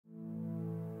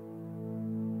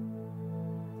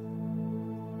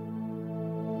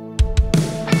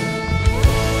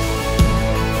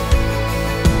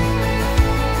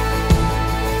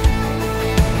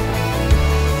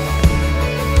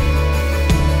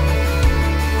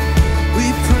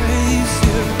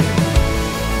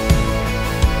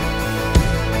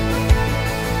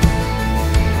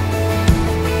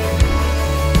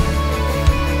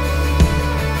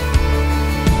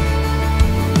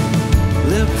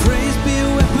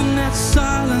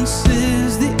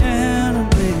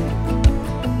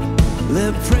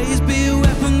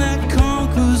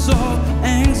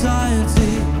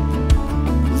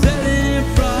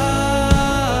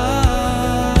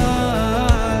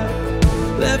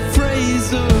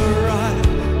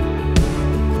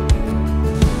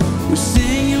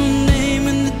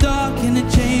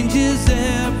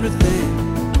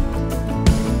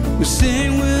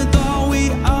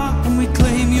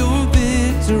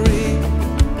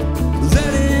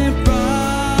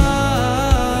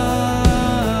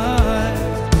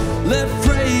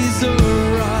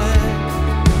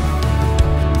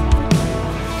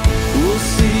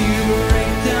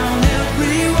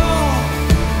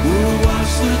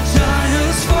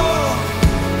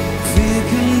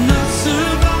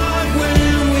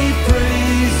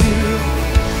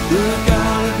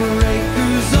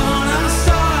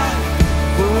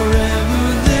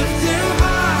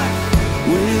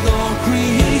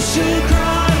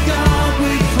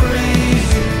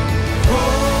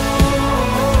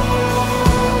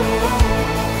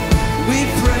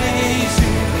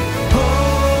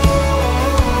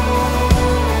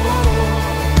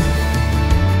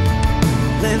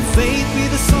Let faith be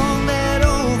the song that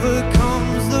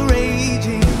overcomes the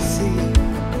raging sea.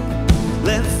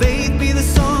 Let faith be the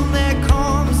song that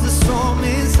calms the storm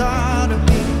inside of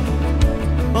me.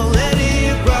 Oh, let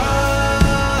it rise.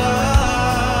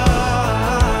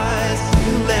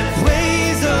 Let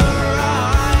praise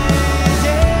arise.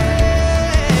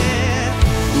 Yeah.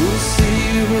 We'll see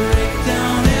you break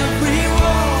down every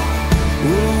wall.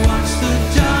 We'll watch the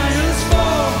giants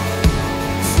fall.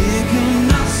 Fear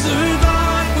cannot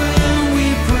survive when we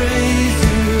praise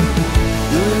you.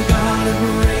 The God of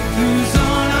breakthroughs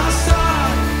on our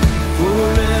side,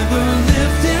 forever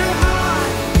lifted high.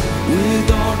 With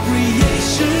all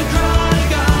creation cry,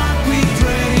 God, we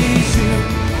praise you.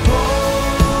 Oh,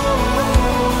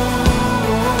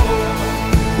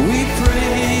 we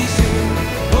praise you.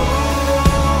 Oh,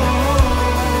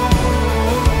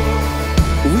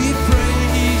 we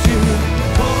praise you.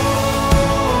 Oh,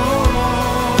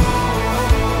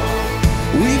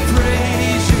 we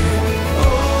praise you.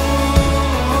 Oh,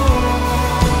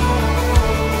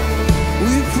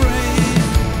 we praise.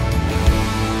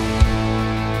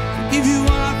 Give you all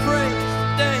our praise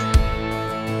today.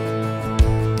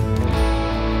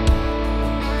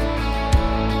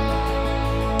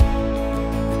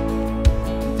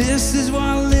 This is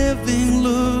what living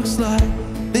looks like.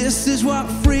 This is what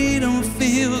freedom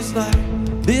feels like.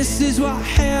 This is what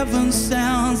heaven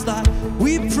sounds like.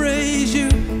 We praise you,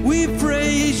 we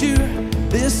praise you.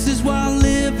 This is what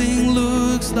living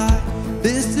looks like.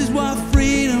 This is what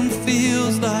freedom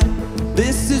feels like.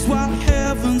 This is what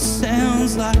heaven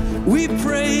sounds like. We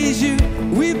praise you,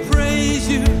 we praise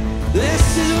you.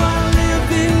 This is what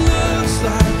living looks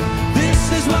like.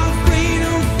 This is what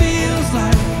freedom feels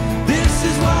like. This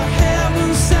is what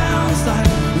heaven sounds like.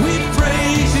 We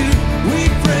praise you, we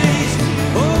praise you.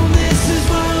 Oh, this is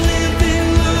what living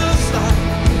looks like.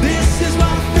 This is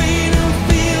what freedom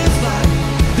feels like.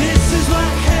 This is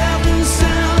what heaven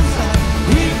sounds like.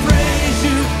 We praise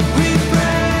you, we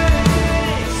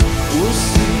praise. We'll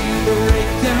see you break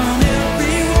down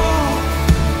every wall.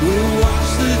 We'll watch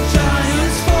the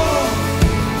giants fall.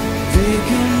 They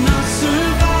cannot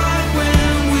survive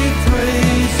when we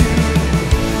praise you.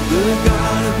 The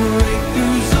God of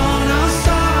breakthroughs on our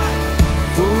side,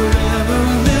 forever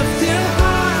lifted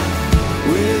high.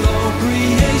 With all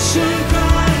creation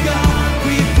cry, God,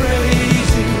 we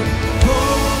praise you. Oh,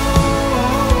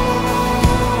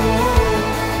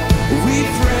 we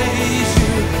praise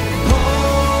you. Oh,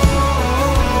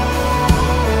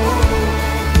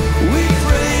 we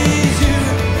praise you.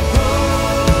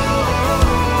 Oh,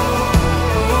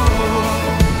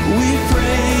 we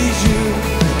praise you.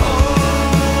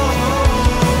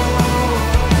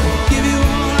 Give you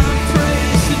all our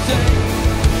praise today.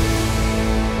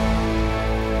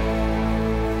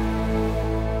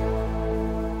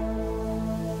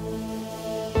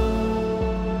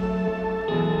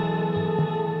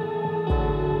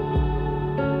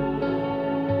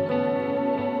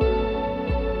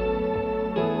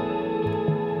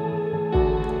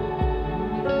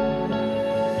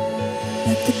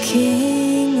 Let the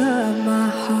king of my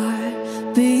heart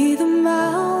be the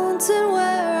mountain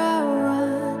where I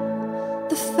run,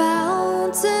 the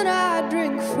fountain I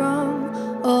drink from.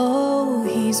 Oh,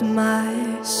 he's my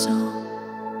song.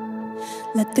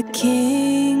 Let the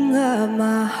king of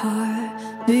my heart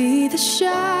be the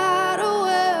shadow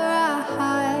where I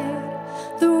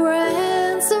hide, the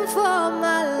ransom for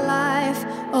my life.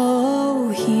 Oh,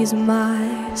 he's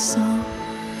my song.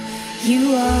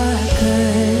 You are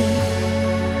good.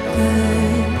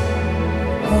 Good.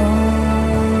 Oh,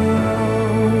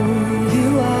 you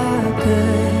are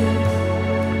good,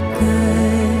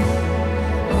 good.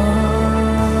 Oh,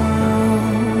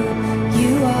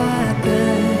 you are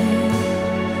good,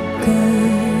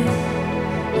 good.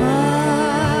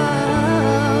 Oh,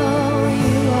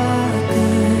 you are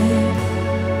good,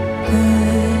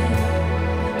 good.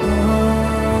 Oh,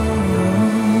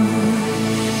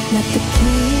 let the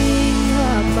king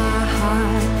of my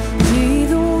heart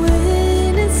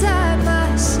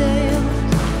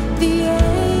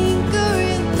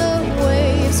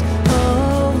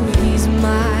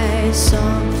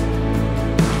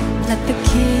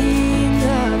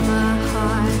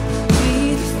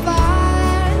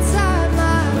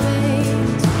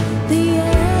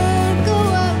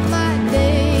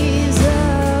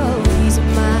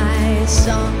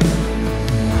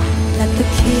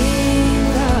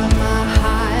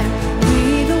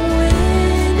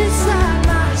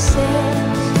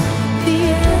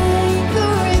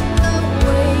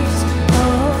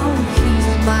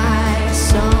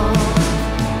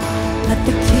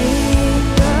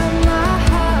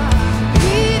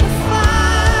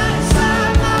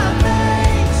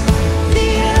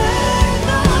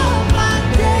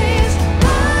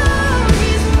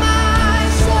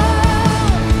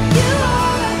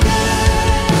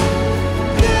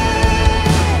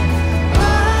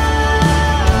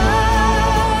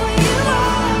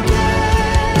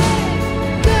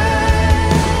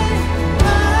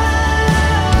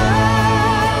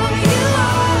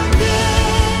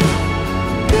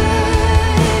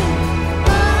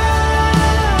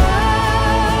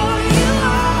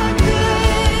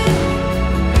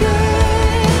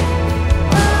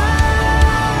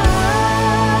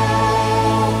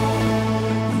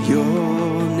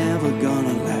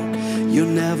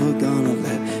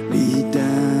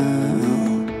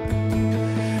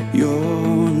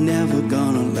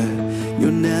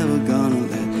never gonna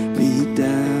let me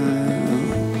down.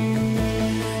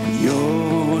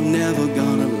 You're never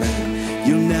gonna let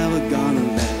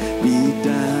me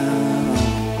down.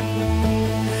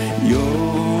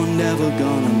 You're never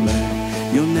gonna let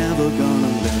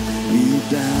me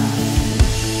down.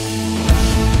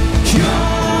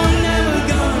 You're never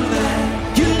gonna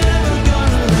let me down.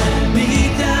 You're never gonna let me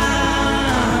down.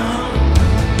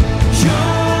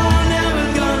 You're never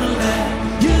gonna let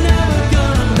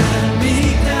me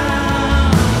down.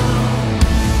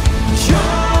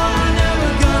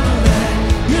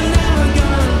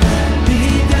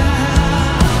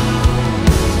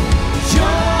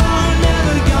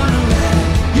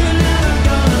 You're never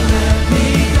gonna let me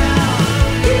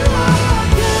down. You are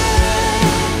good,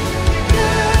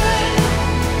 good.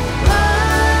 Oh,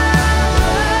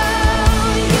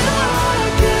 you are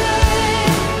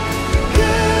good,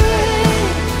 good.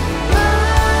 Oh,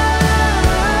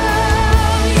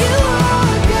 you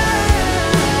are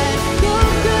good,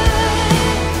 you're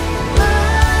good. Oh,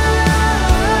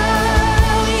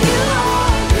 you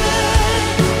are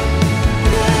good,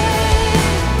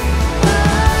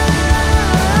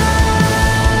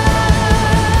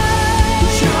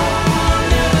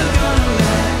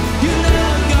 You're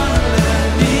never gonna let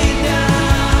me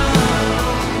down.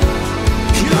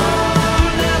 You're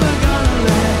never gonna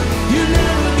let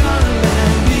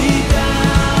me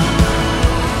down.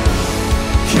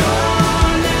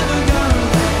 You're never gonna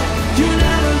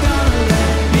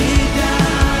let me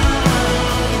down.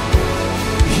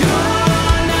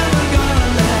 You're never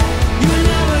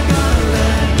gonna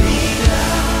let me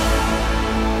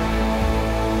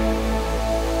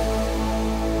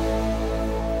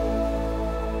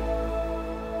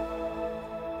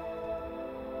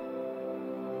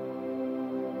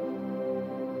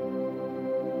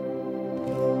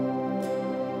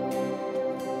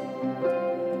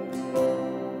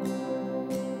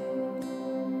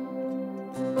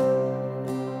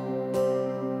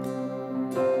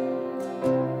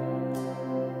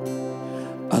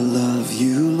I love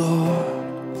you,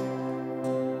 Lord,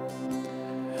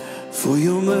 for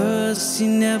your mercy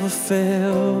never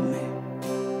failed me.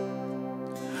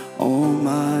 All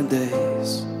my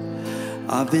days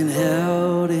I've been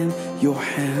held in your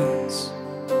hands.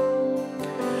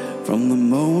 From the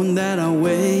moment that I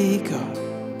wake up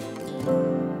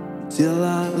till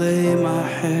I lay my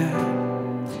head,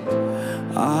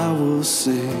 I will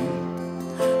sing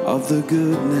of the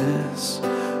goodness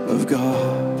of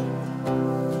God.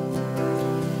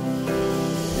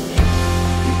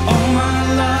 All my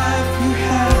life you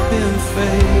have been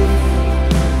faithful.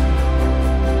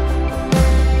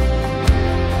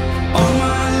 All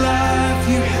my life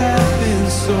you have been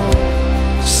so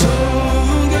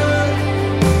good.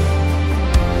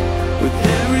 With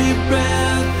every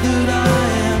breath that I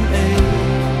am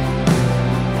able,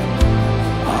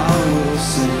 I will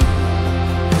sing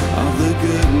of the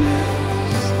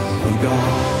goodness of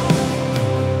God.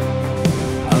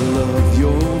 I love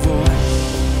your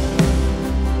voice.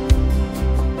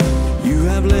 You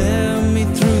have led me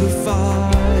through the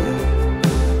fire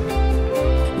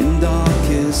in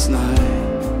darkest night.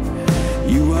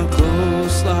 You are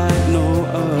close like no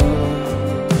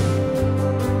other.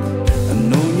 I've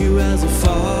known you as a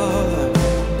father.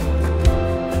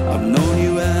 I've known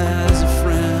you as a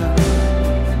friend.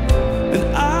 And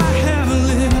I have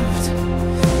lived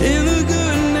in the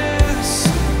goodness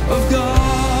of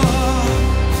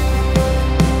God.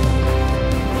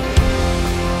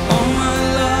 All my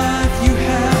life you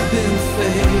have been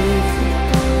faithful.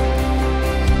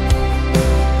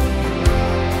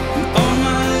 And all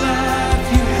my life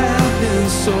you have been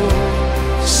so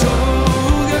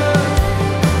good.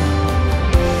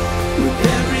 With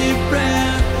every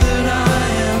breath that I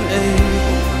am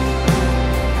able,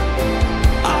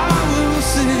 I will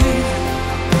sing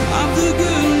of the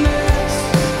goodness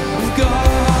of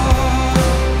God.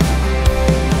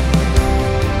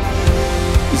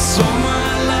 'Cause all my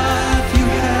life you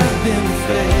have been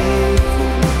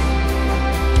faithful.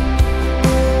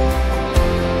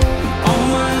 All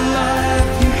my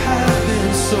life you have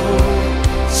been so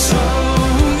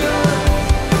good.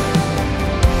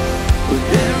 With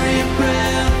every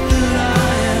breath that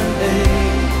I am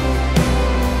able,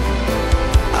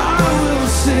 I will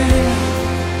sing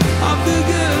of the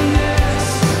goodness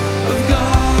of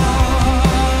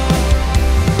God.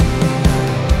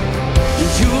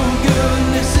 Your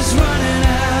goodness is running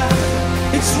out,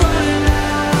 it's running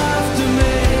out.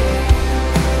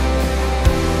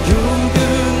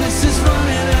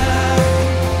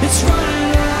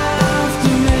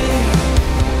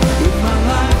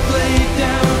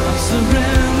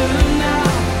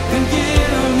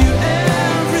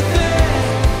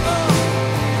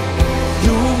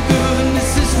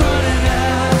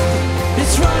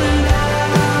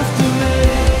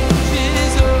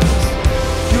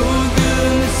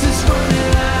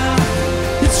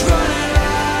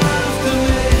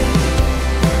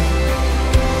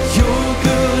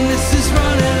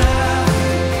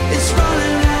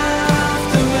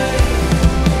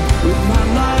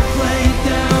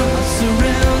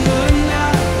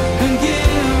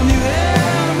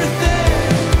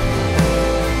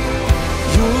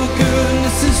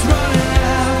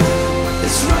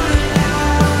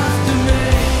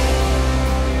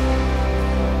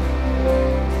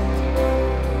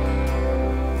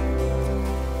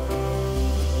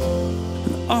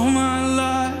 All my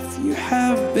life you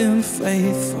have been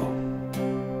faithful.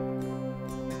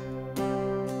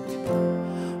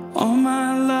 All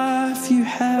my life you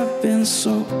have been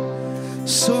so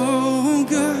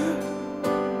good.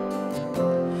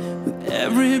 With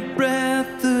every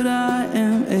breath that I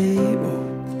am able,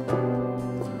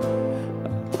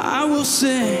 I will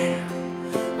sing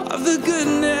of the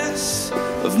goodness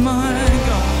of my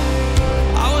God.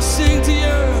 I will sing to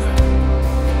you.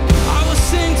 I will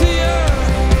sing to you.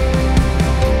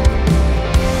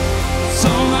 So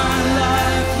all my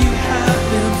life you have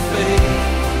been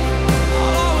faithful.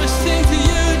 I'll always sing to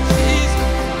you, Jesus.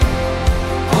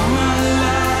 All my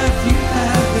life you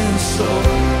have been so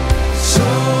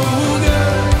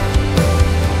good.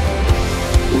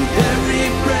 With every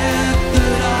breath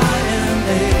that I am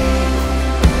able,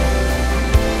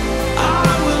 I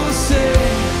will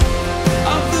sing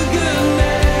of the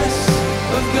goodness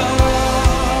of God.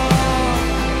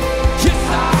 Yes, I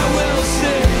will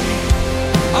sing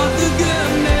of the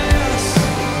goodness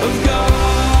of God.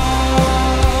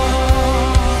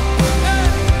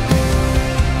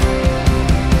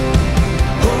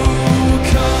 Oh,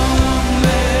 come,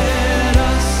 let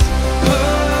us adore Him.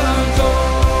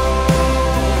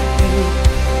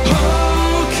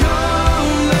 Oh,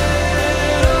 come, let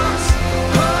us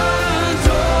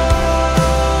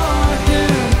adore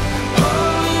Him.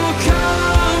 Oh,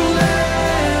 come,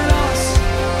 let us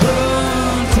adore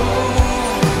Him.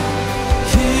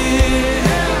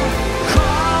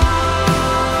 Christ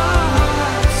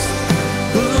the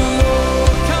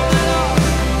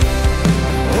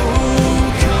Lord.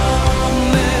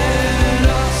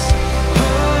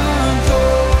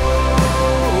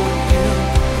 Come, let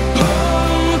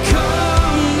us.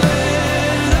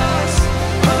 Oh,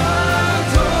 come,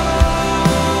 let us adore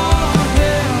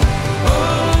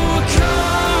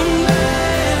Him. Oh, come,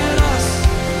 let us adore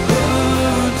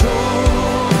Him.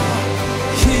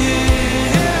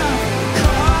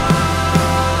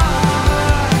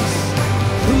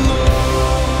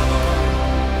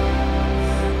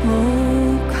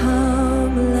 Oh,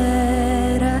 come,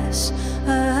 let us adore Him. Christ the Lord.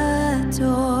 Oh,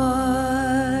 come, let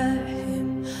us adore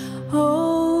Him.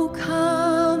 Oh,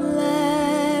 come,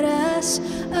 let us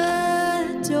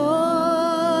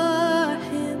adore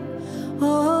Him.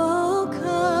 Oh,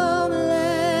 come,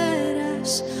 let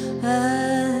us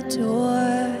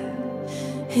adore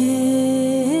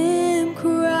Him,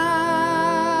 Christ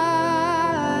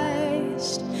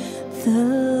the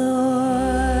Lord.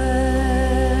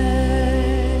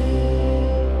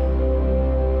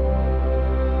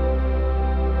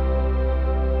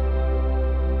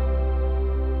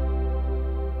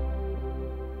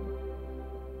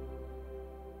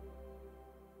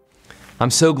 I'm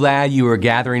so glad you are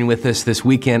gathering with us this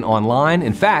weekend online.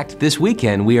 In fact, this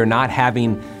weekend we are not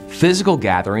having physical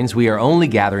gatherings. We are only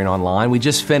gathering online. We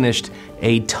just finished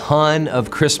a ton of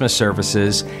Christmas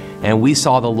services, and we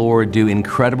saw the Lord do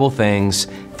incredible things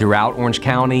throughout Orange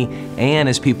County. And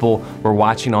as people were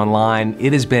watching online,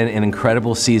 it has been an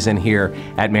incredible season here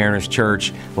at Mariners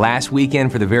Church. Last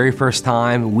weekend, for the very first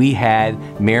time, we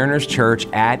had Mariners Church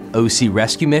at OC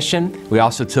Rescue Mission. We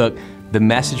also took the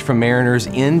message from Mariners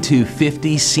into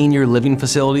 50 senior living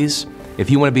facilities. If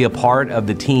you want to be a part of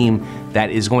the team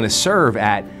that is going to serve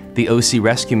at the OC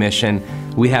Rescue Mission,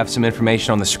 we have some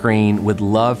information on the screen. Would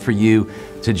love for you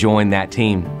to join that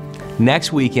team.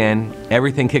 Next weekend,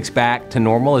 everything kicks back to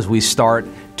normal as we start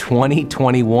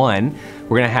 2021. We're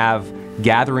going to have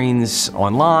gatherings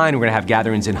online, we're going to have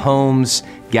gatherings in homes,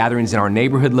 gatherings in our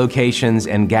neighborhood locations,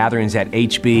 and gatherings at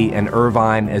HB and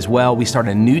Irvine as well. We start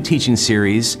a new teaching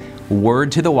series,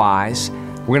 Word to the Wise.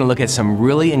 We're going to look at some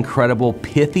really incredible,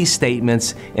 pithy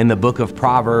statements in the book of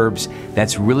Proverbs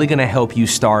that's really going to help you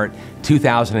start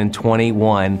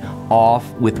 2021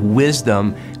 off with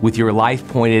wisdom, with your life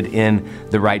pointed in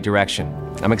the right direction.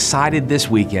 I'm excited this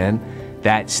weekend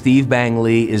that Steve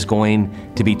Bangley is going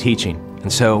to be teaching.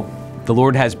 And so the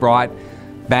Lord has brought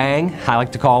Bang, I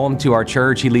like to call him, to our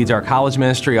church. He leads our college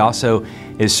ministry, also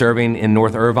is serving in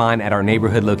North Irvine at our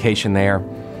neighborhood location there.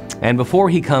 And before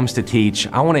he comes to teach,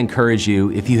 I want to encourage you,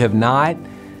 if you have not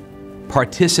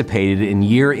participated in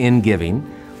year-end giving,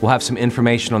 we'll have some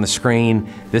information on the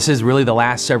screen. This is really the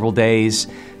last several days.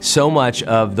 So much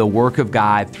of the work of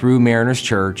God through Mariners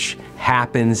Church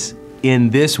happens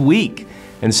in this week.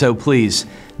 And so please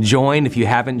join if you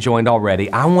haven't joined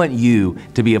already. I want you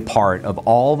to be a part of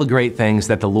all the great things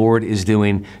that the Lord is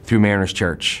doing through Mariners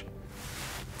Church.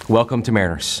 Welcome to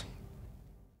Mariners.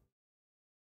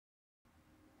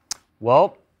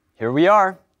 Well, here we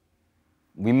are.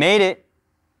 We made it.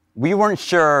 We weren't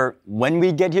sure when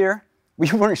we'd get here.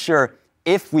 We weren't sure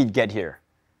if we'd get here.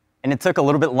 And it took a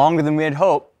little bit longer than we had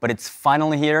hoped, but it's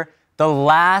finally here. The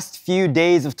last few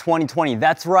days of 2020.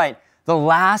 That's right. The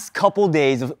last couple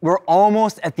days, we're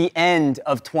almost at the end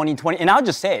of 2020. And I'll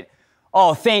just say it.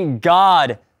 Oh, thank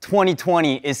God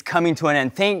 2020 is coming to an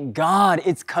end. Thank God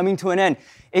it's coming to an end.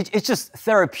 It's just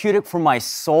therapeutic for my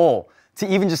soul to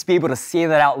even just be able to say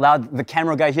that out loud. The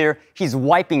camera guy here, he's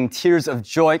wiping tears of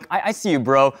joy. I see you,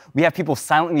 bro. We have people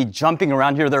silently jumping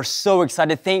around here. They're so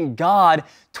excited. Thank God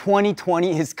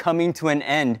 2020 is coming to an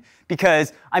end.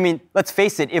 Because, let's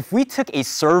face it, if we took a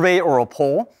survey or a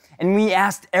poll and we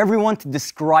asked everyone to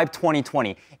describe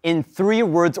 2020 in 3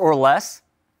 words or less,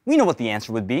 we know what the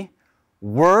answer would be.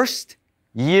 Worst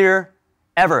year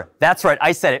ever. That's right,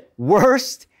 I said it.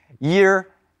 Worst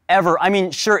year ever.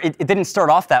 Sure, it didn't start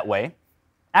off that way.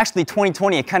 Actually,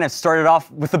 2020, it kind of started off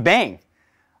with a bang.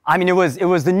 It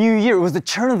was the new year. It was the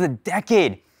turn of the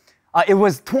decade. It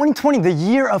was 2020, the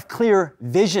year of clear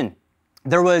vision.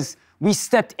 We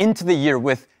stepped into the year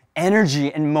with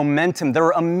energy and momentum. There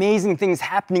were amazing things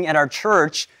happening at our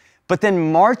church, but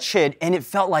then March hit and it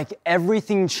felt like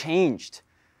everything changed.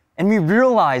 And we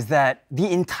realized that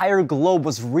the entire globe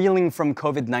was reeling from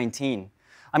COVID-19.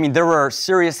 There were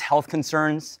serious health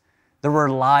concerns. There were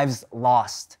lives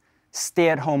lost,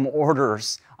 stay-at-home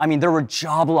orders. There were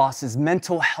job losses,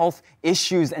 mental health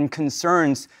issues and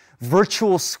concerns,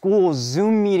 virtual schools,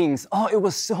 Zoom meetings. Oh, it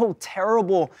was so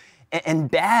terrible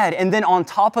and bad. And then on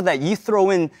top of that, you throw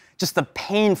in just the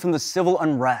pain from the civil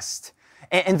unrest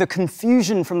and the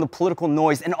confusion from the political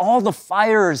noise and all the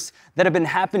fires that have been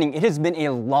happening. It has been a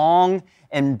long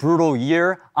and brutal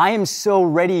year. I am so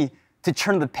ready to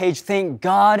turn the page. Thank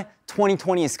God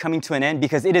 2020 is coming to an end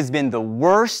because it has been the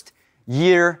worst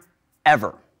year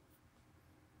ever.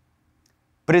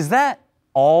 But is that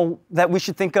all that we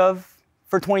should think of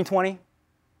for 2020?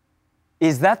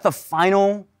 Is that the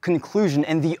final conclusion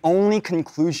and the only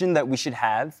conclusion that we should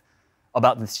have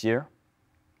about this year?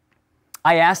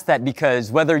 I ask that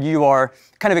because whether you are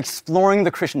kind of exploring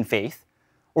the Christian faith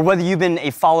or whether you've been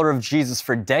a follower of Jesus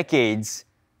for decades,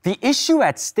 the issue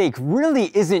at stake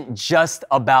really isn't just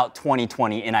about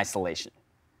 2020 in isolation.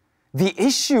 The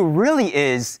issue really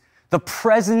is the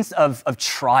presence of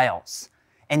trials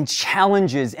and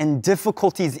challenges and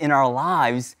difficulties in our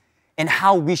lives and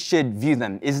how we should view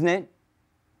them, isn't it?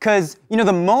 Because,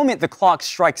 the moment the clock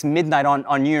strikes midnight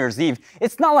on New Year's Eve,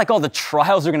 it's not like all the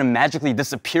trials are going to magically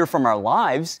disappear from our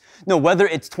lives. No, whether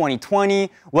it's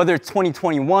 2020, whether it's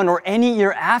 2021, or any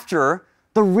year after,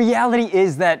 the reality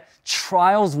is that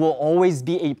trials will always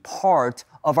be a part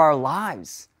of our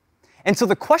lives. And so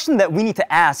the question that we need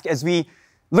to ask as we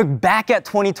look back at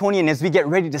 2020 and as we get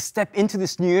ready to step into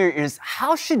this new year is,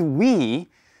 how should we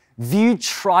view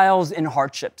trials and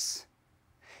hardships?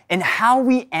 And how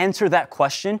we answer that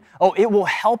question, it will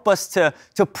help us to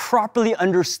properly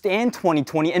understand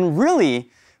 2020 and really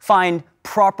find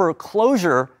proper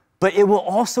closure, but it will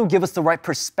also give us the right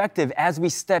perspective as we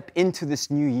step into this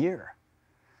new year.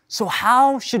 So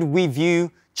how should we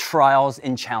view trials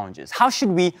and challenges? How should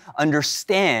we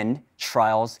understand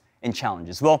trials and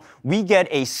challenges? Well, we get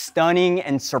a stunning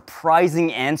and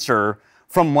surprising answer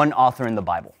from one author in the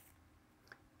Bible.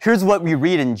 Here's what we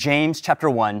read in James chapter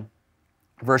 1,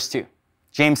 verse 2.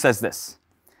 James says this: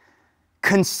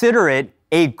 "Consider it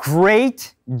a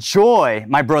great joy,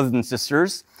 my brothers and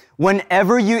sisters,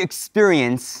 whenever you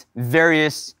experience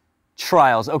various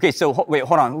trials." Okay, so wait,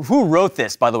 hold on. Who wrote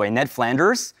this, by the way? Ned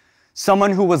Flanders?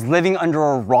 Someone who was living under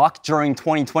a rock during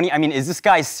 2020? Is this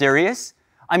guy serious?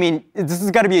 This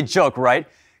has got to be a joke, right?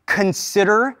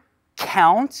 Consider,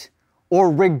 count,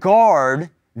 or regard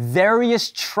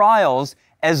various trials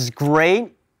as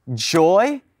great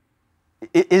joy?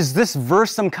 Is this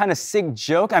verse some kind of sick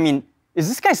joke? Is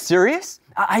this guy serious?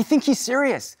 I think he's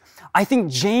serious. I think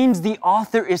James, the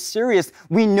author, is serious.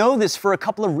 We know this for a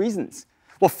couple of reasons.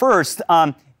 Well, first,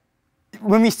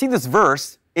 when we see this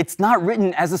verse, it's not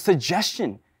written as a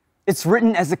suggestion. It's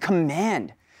written as a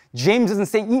command. James doesn't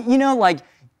say,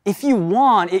 if you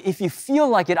want, if you feel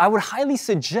like it, I would highly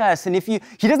suggest. And he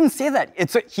doesn't say that.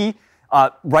 He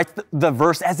writes the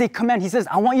verse as a command. He says,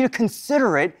 I want you to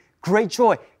consider it great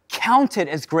joy. Count it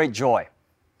as great joy.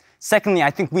 Secondly, I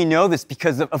think we know this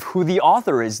because of who the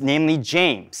author is, namely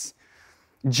James.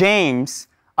 James,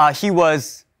 he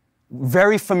was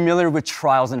very familiar with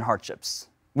trials and hardships.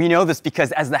 We know this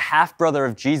because as the half-brother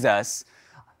of Jesus,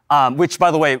 which,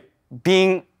 by the way,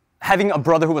 having a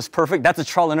brother who was perfect, that's a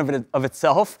trial in of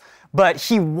itself, but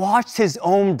he watched his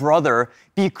own brother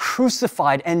be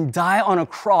crucified and die on a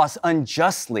cross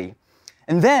unjustly.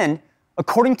 And then,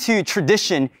 according to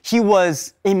tradition, he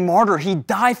was a martyr. He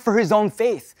died for his own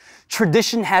faith.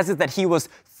 Tradition has it that he was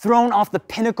thrown off the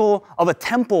pinnacle of a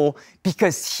temple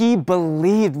because he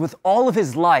believed with all of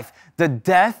his life the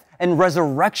death and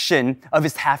resurrection of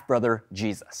his half-brother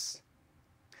Jesus.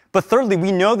 But thirdly,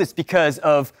 we know this because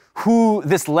of who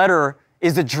this letter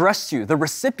is addressed to, the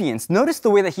recipients. Notice the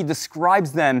way that he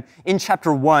describes them in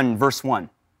chapter 1, verse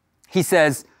 1. He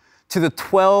says, to the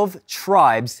 12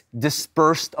 tribes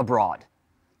dispersed abroad.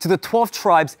 To the 12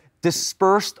 tribes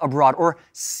dispersed abroad or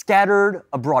scattered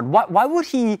abroad. Why would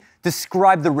he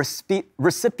describe the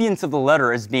recipients of the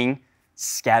letter as being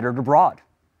scattered abroad?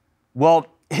 Well,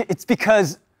 it's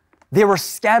because they were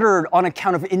scattered on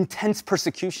account of intense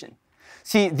persecution.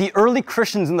 See, the early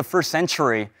Christians in the first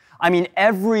century,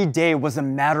 every day was a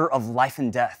matter of life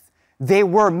and death.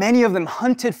 Many of them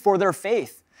hunted for their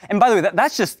faith. And by the way,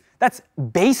 that's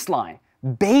baseline.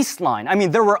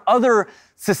 There were other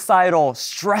societal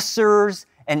stressors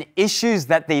and issues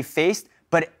that they faced,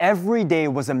 but every day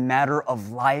was a matter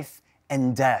of life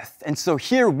and death. And so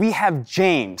here we have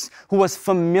James, who was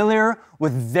familiar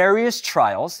with various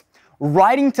trials,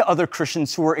 writing to other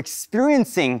Christians who were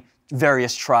experiencing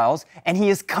various trials, and he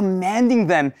is commanding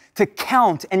them to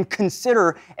count and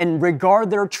consider and regard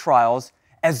their trials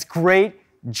as great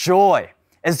joy,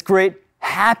 as great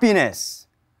happiness.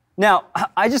 Now,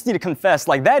 I just need to confess,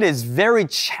 that is very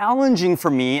challenging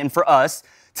for me and for us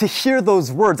to hear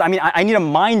those words. I need a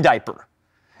mind diaper.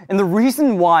 And the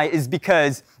reason why is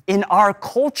because in our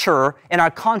culture, in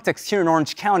our context here in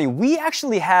Orange County, we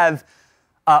actually have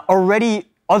already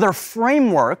other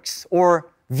frameworks or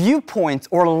viewpoints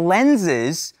or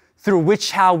lenses through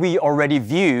which how we already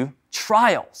view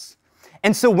trials.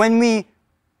 And so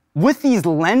with these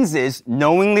lenses,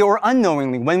 knowingly or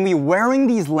unknowingly, when we wearing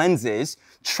these lenses,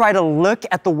 try to look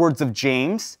at the words of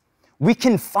James, we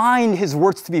can find his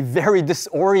words to be very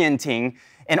disorienting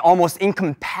and almost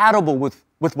incompatible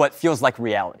with what feels like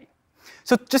reality.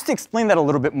 So just to explain that a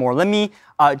little bit more, let me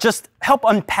just help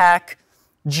unpack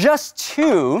just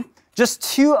two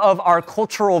of our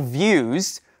cultural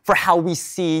views for how we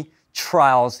see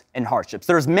trials and hardships.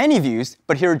 There's many views,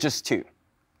 but here are just two.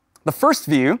 The first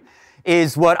view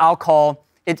is what I'll call,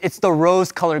 it's the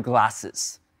rose-colored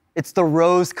glasses. It's the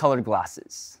rose-colored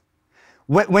glasses.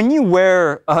 When you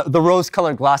wear the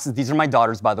rose-colored glasses, these are my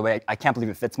daughter's, by the way, I can't believe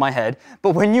it fits my head,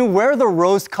 but when you wear the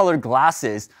rose-colored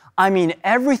glasses,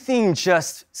 everything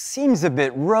just seems a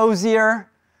bit rosier.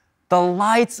 The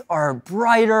lights are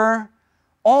brighter.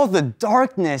 All the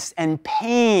darkness and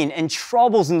pain and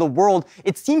troubles in the world,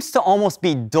 it seems to almost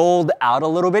be dulled out a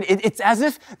little bit. It's as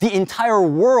if the entire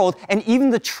world and even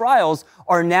the trials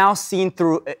are now seen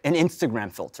through an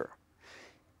Instagram filter.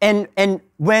 And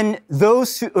when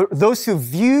those who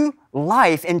view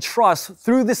life and trust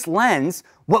through this lens,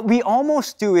 what we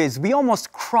almost do is we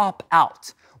almost crop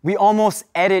out. We almost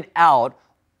edit out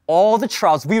all the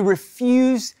trials. We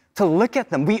refuse to look at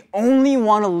them. We only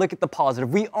want to look at the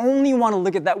positive. We only want to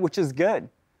look at that which is good.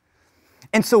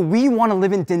 And so we want to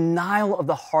live in denial of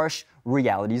the harsh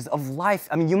realities of life.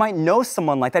 You might know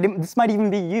someone like that. This might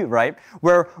even be you, right?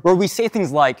 Where we say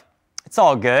things like, it's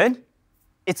all good.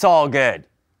 It's all good.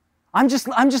 I'm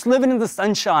just living in the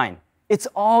sunshine. It's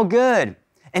all good.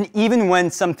 And even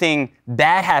when something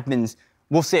bad happens,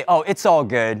 we'll say, oh, it's all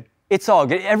good. It's all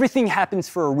good. Everything happens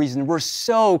for a reason. We're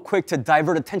so quick to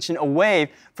divert attention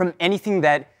away from anything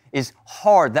that is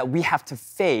hard that we have to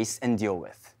face and deal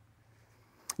with.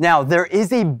 Now, there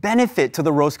is a benefit to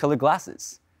the rose-colored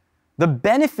glasses. The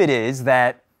benefit is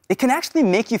that it can actually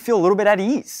make you feel a little bit at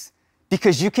ease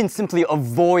because you can simply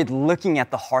avoid looking at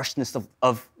the harshness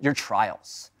of your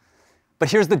trials.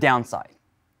 But here's the downside.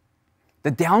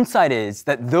 The downside is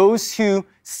that those who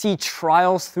see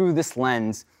trials through this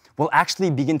lens will actually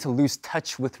begin to lose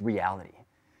touch with reality.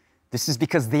 This is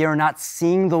because they are not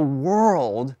seeing the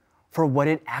world for what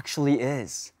it actually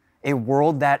is, a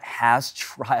world that has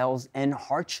trials and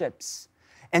hardships.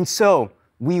 And so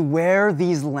we wear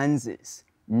these lenses,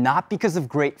 not because of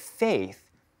great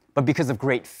faith, but because of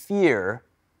great fear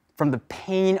from the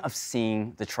pain of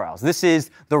seeing the trials. This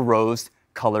is the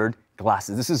rose-colored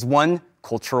glasses. This is one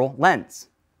cultural lens.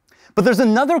 But there's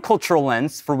another cultural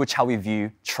lens for which how we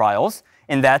view trials,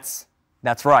 and that's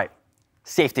right,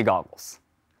 safety goggles.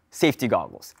 Safety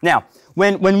goggles. Now,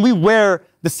 when we wear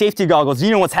the safety goggles,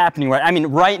 you know what's happening, right?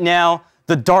 Right now,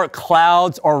 the dark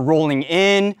clouds are rolling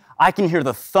in. I can hear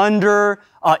the thunder.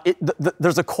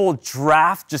 There's a cold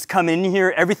draft just coming in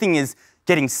here. Everything is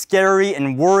getting scary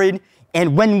and worried.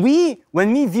 And when we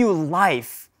view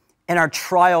life and our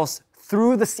trials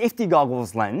through the safety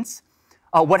goggles lens,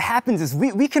 what happens is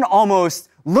we can almost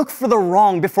look for the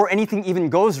wrong before anything even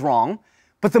goes wrong.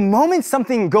 But the moment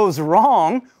something goes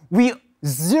wrong, we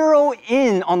zero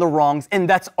in on the wrongs, and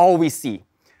that's all we see.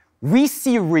 we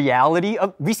see the reality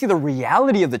of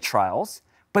the trials,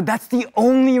 but that's the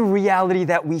only reality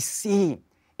that we see.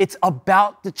 It's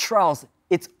about the trials.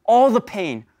 It's all the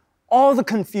pain, all the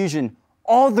confusion,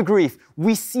 all the grief.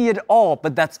 We see it all,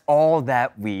 but that's all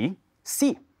that we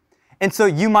see. And so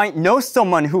you might know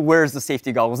someone who wears the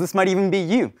safety goggles. This might even be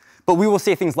you. But we will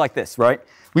say things like this, right?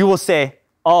 We will say,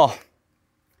 oh,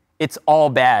 it's all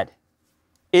bad.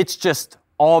 It's just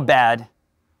all bad.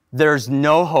 There's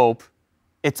no hope.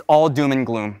 It's all doom and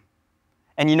gloom.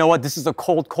 And you know what? This is a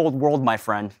cold, cold world, my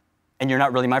friend. And you're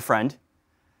not really my friend.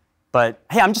 But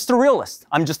hey, I'm just a realist.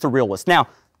 I'm just a realist. Now,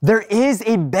 there is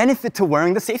a benefit to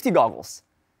wearing the safety goggles.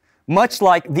 Much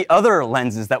like the other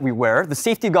lenses that we wear, the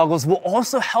safety goggles will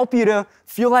also help you to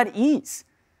feel at ease.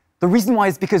 The reason why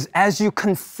is because as you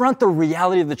confront the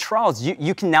reality of the trials,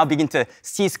 you can now begin to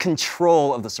seize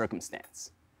control of the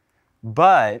circumstance.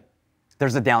 But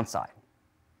there's a downside.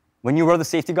 When you wear the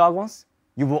safety goggles,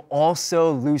 you will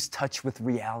also lose touch with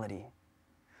reality.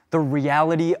 The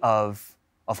reality of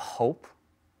hope,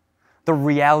 the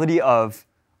reality of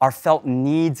our felt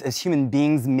needs as human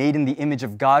beings made in the image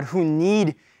of God who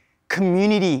need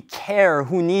community care,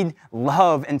 who need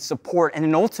love and support. And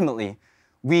then ultimately,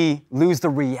 we lose the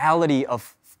reality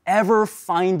of ever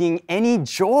finding any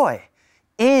joy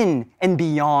in and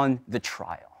beyond the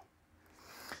trial.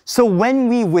 So when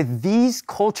we, with these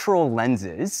cultural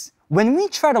lenses, when we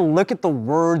try to look at the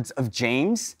words of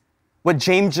James, what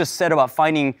James just said about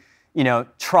finding,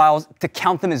 trials, to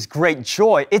count them as great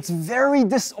joy, it's very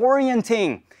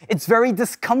disorienting. It's very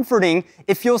discomforting.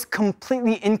 It feels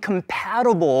completely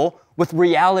incompatible with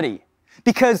reality.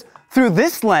 Because through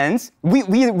this lens, we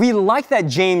like that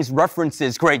James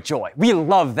references great joy. We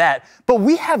love that. But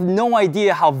we have no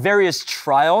idea how various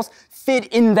trials fit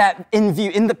in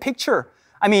the picture.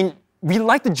 I mean, we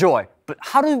like the joy, but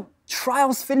how do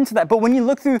trials fit into that? But when you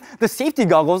look through the safety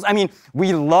goggles, I mean,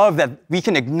 we love that we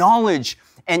can acknowledge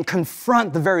and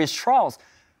confront the various trials.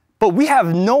 But we have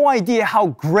no idea how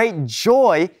great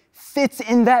joy fits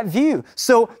in that view.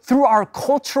 So through our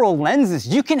cultural lenses,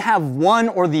 you can have one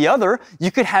or the other.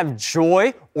 You could have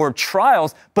joy or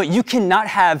trials, but you cannot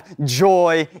have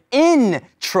joy in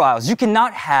trials. You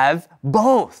cannot have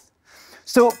both.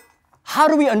 So how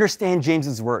do we understand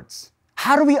James's words?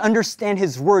 How do we understand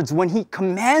his words when he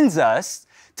commands us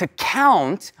to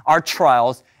count our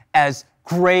trials as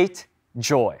great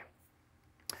joy?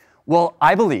 Well,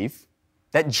 I believe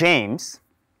that James,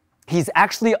 he's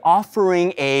actually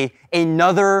offering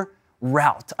another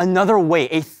route, another way,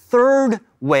 a third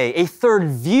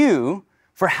view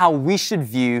for how we should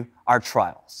view our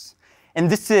trials. And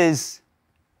this is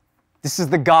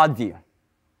the God view,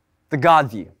 the God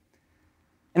view.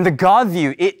 And the God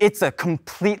view, it's a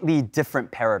completely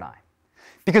different paradigm.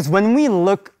 Because when we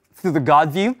look through the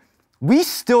God view, we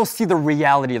still see the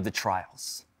reality of the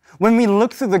trials. When we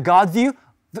look through the God view,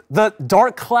 the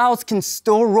dark clouds can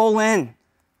still roll in.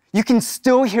 You can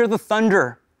still hear the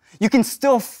thunder. You can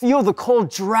still feel the cold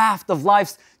draft of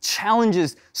life's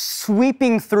challenges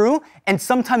sweeping through, and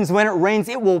sometimes when it rains,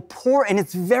 it will pour, and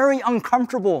it's very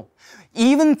uncomfortable.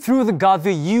 Even through the God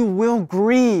view, you will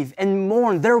grieve and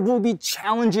mourn. There will be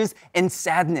challenges and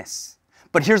sadness.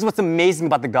 But here's what's amazing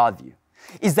about the God view,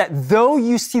 is that though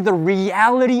you see the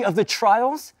reality of the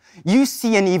trials, you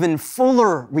see an even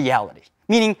fuller reality.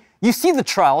 Meaning, you see the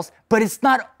trials, but it's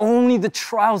not only the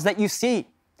trials that you see.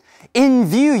 In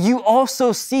view, you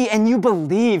also see and you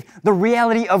believe the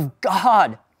reality of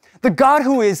God, the God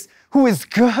who is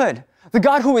good, the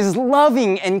God who is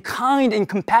loving and kind and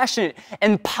compassionate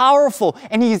and powerful,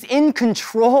 and He is in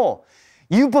control.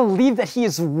 You believe that He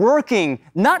is working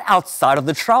not outside of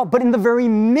the trial, but in the very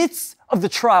midst of the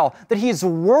trial, that He is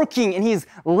working and He is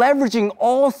leveraging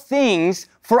all things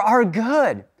for our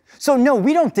good. So no,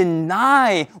 we don't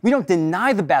deny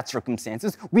the bad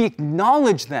circumstances. We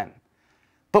acknowledge them.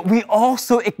 But we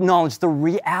also acknowledge the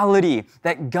reality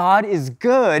that God is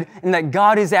good and that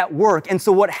God is at work. And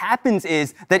so what happens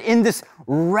is that in this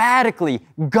radically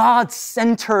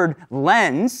God-centered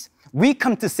lens, we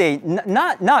come to say,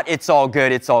 not it's all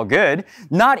good,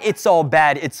 not it's all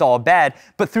bad,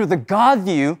 but through the God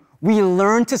view, we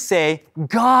learn to say,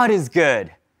 God is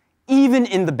good, even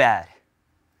in the bad.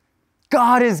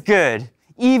 God is good,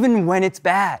 even when it's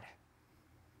bad.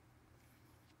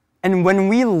 And when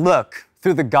we look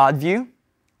through the God view,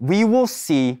 we will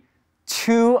see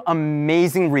two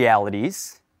amazing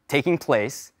realities taking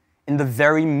place in the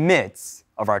very midst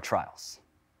of our trials.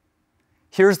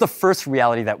 Here's the first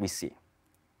reality that we see.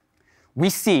 We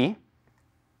see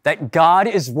that God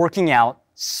is working out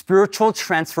spiritual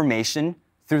transformation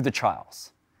through the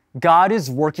trials. God is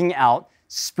working out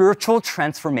spiritual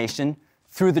transformation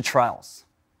through the trials.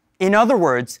 In other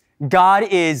words, God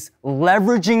is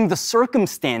leveraging the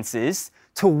circumstances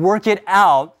to work it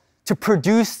out to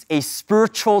produce a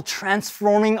spiritual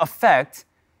transforming effect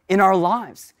in our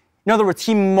lives. In other words,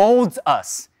 He molds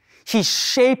us. He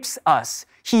shapes us.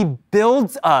 He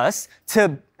builds us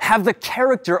to have the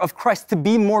character of Christ, to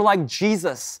be more like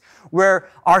Jesus, where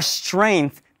our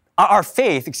faith,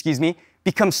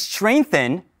 becomes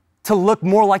strengthened to look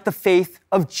more like the faith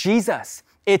of Jesus.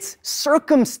 It's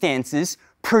circumstances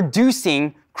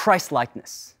producing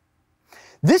Christ-likeness.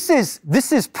 This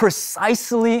is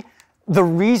precisely the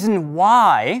reason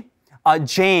why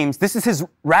James, this is his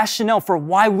rationale for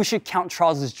why we should count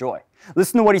trials as joy.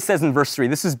 Listen to what he says in verse 3.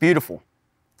 This is beautiful.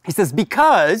 He says,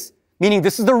 because, meaning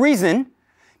this is the reason,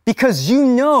 because you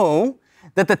know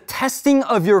that the testing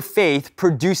of your faith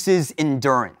produces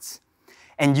endurance.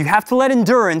 And you have to let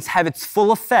endurance have its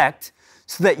full effect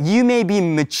so that you may be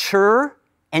mature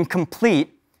and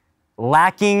complete,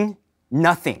 lacking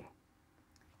nothing.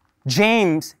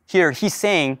 James here, he's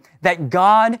saying that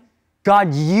God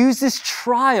uses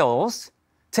trials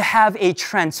to have a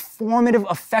transformative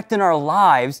effect in our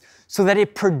lives so that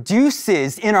it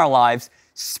produces in our lives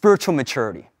spiritual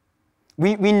maturity.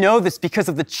 We know this because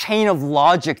of the chain of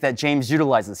logic that James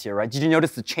utilizes here, right? Did you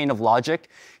notice the chain of logic?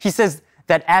 He says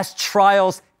that as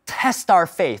trials test our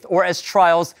faith, or as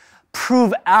trials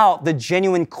prove out the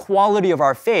genuine quality of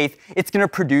our faith, it's going to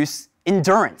produce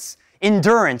endurance.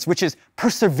 Endurance, which is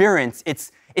perseverance,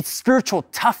 it's spiritual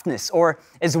toughness, or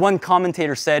as one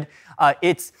commentator said,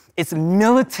 it's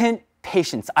militant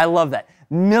patience. I love that.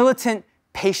 Militant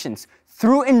patience.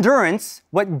 Through endurance,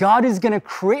 what God is going to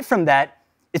create from that,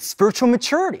 it's spiritual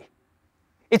maturity.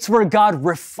 It's where God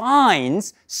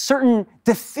refines certain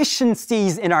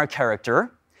deficiencies in our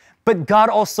character, but God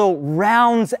also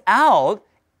rounds out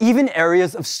even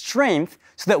areas of strength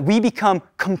so that we become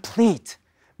complete,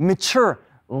 mature,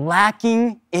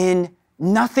 lacking in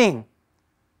nothing.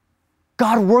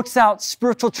 God works out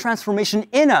spiritual transformation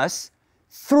in us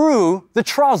through the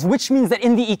trials, which means that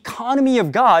in the economy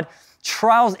of God,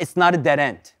 trials, it's not a dead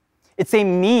end. It's a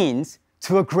means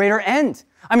to a greater end.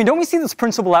 I mean, don't we see this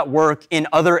principle at work in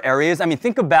other areas? I mean,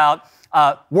 think about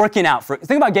working out. Think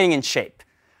about getting in shape.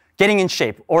 Getting in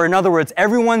shape, or in other words,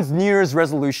 everyone's New Year's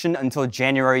resolution until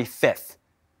January 5th.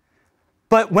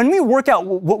 But when we work out,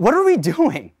 what are we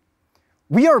doing?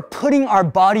 We are putting our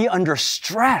body under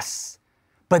stress,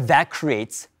 but that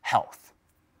creates health.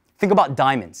 Think about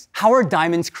diamonds. How are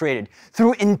diamonds created?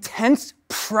 Through intense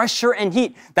pressure and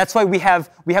heat. That's why we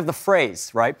have the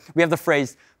phrase, right? We have the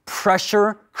phrase,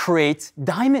 pressure creates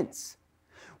diamonds.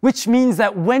 Which means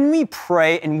that when we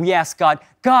pray and we ask God,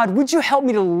 God, would you help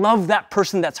me to love that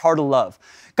person that's hard to love?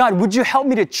 God, would you help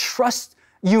me to trust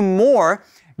you more?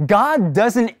 God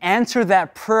doesn't answer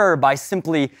that prayer by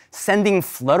simply sending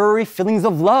fluttery feelings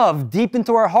of love deep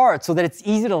into our hearts so that it's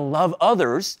easy to love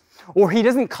others, or He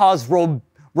doesn't cause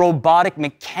robotic,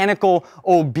 mechanical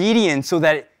obedience so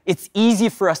that it's easy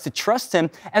for us to trust Him.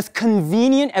 As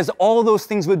convenient as all those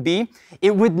things would be,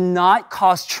 it would not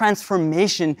cause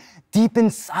transformation deep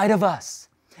inside of us.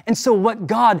 And so what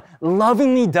God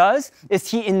lovingly does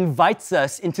is He invites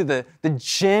us into the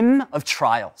gym of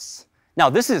trials. Now,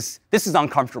 this is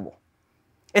uncomfortable.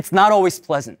 It's not always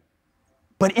pleasant.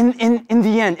 But in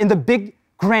the end, in the big,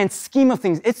 grand scheme of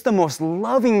things, it's the most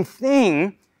loving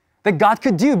thing that God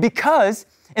could do because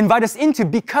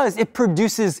it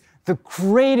produces the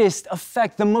greatest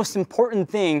effect, the most important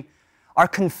thing, our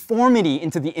conformity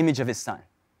into the image of His Son.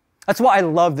 That's why I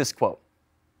love this quote.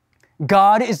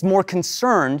 God is more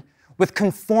concerned with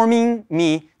conforming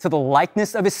me to the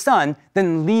likeness of His Son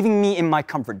than leaving me in my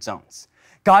comfort zones.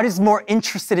 God is more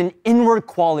interested in inward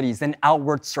qualities than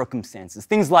outward circumstances.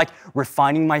 Things like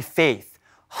refining my faith,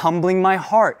 humbling my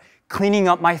heart, cleaning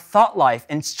up my thought life,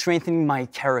 and strengthening my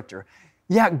character.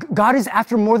 Yeah, God is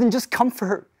after more than just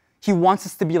comfort. He wants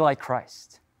us to be like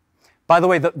Christ. By the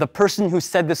way, the person who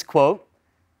said this quote,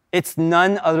 it's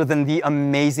none other than the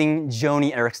amazing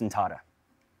Joni Eareckson Tada.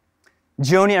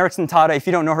 Joni Eareckson Tada, if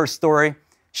you don't know her story,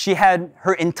 she had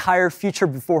her entire future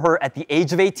before her at the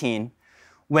age of 18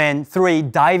 when, through a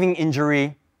diving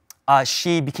injury,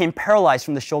 she became paralyzed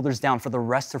from the shoulders down for the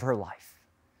rest of her life.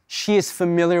 She is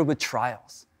familiar with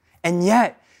trials. And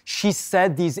yet, she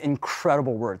said these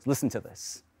incredible words. Listen to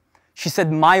this. She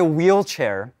said, my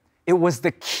wheelchair, it was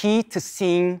the key to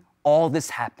seeing all this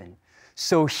happen.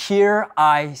 So here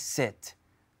I sit,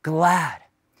 glad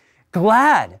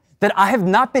that I have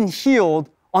not been healed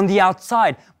on the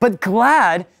outside, but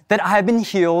glad that I have been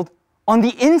healed on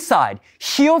the inside,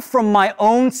 healed from my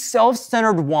own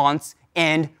self-centered wants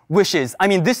and wishes. I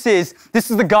mean, this is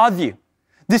the God view.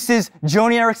 This is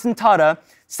Joni Eareckson Tada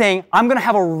saying, I'm going to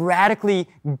have a radically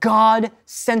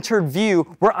God-centered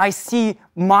view where I see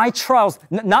my trials,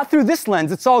 not through this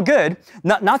lens, it's all good,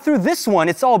 not through this one,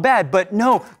 it's all bad, but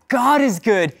no, God is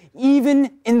good,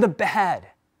 even in the bad.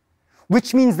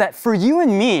 Which means that for you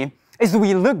and me, as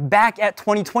we look back at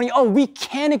 2020, we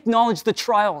can acknowledge the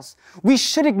trials. We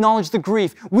should acknowledge the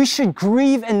grief. We should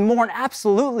grieve and mourn,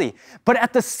 absolutely. But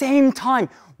at the same time,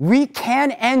 we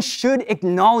can and should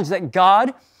acknowledge that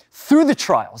God, through the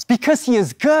trials, because He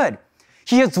is good,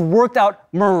 He has worked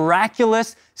out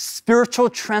miraculous spiritual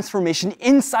transformation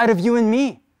inside of you and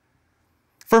me.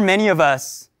 For many of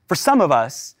us, for some of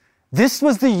us, this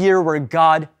was the year where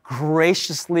God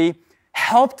graciously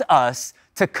helped us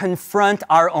to confront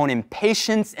our own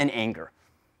impatience and anger.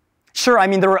 Sure, I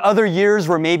mean, there were other years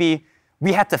where maybe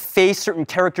we had to face certain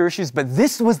character issues, but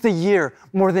this was the year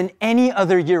more than any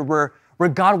other year where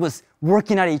God was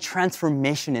working out a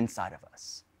transformation inside of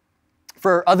us.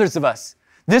 For others of us,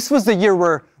 this was the year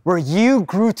where you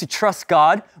grew to trust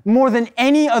God more than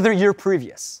any other year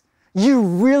previous. You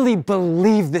really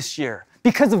believe this year,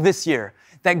 because of this year,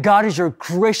 that God is your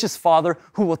gracious Father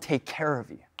who will take care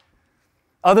of you.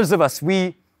 Others of us,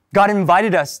 God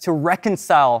invited us to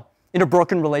reconcile in a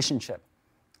broken relationship.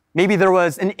 Maybe there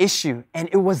was an issue, and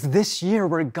it was this year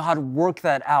where God worked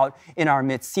that out in our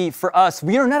midst. See, for us,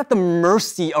 we are not at the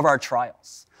mercy of our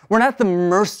trials. We're not at the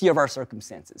mercy of our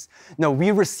circumstances. No,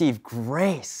 we receive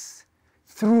grace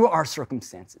through our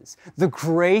circumstances, the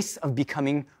grace of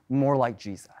becoming more like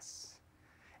Jesus.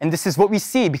 And this is what we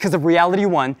see because of reality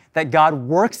one, that God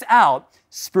works out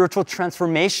spiritual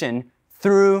transformation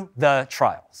through the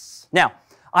trials. Now,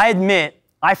 I admit,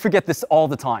 I forget this all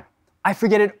the time. I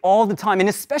forget it all the time, and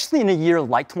especially in a year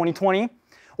like 2020,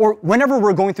 or whenever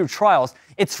we're going through trials,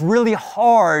 it's really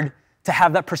hard to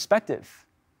have that perspective.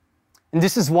 And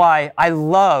this is why I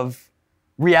love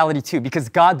reality 2, because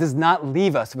God does not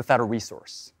leave us without a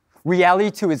resource. Reality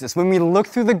 2 is this. When we look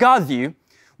through the God view,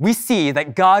 we see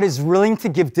that God is willing to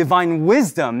give divine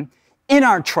wisdom in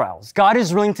our trials. God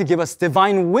is willing to give us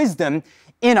divine wisdom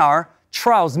in our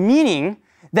trials, meaning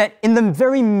that in the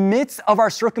very midst of our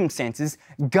circumstances,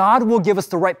 God will give us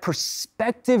the right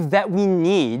perspective that we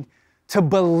need to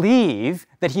believe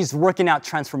that He's working out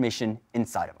transformation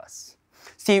inside of us.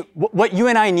 See, what you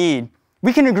and I need,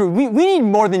 we can agree, we need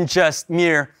more than just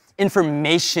mere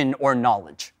information or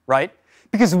knowledge, right?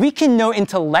 Because we can know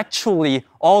intellectually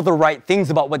all the right things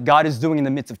about what God is doing in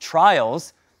the midst of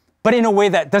trials, but in a way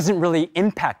that doesn't really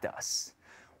impact us.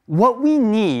 What we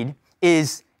need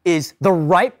is the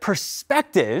right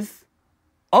perspective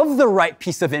of the right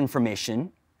piece of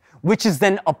information, which is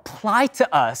then applied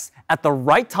to us at the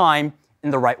right time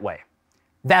in the right way.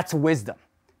 That's wisdom.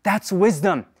 That's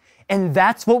wisdom. And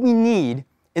that's what we need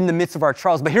in the midst of our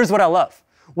trials. But here's what I love.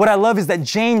 What I love is that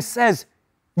James says,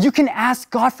 you can ask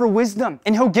God for wisdom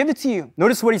and He'll give it to you.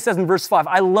 Notice what he says in verse 5.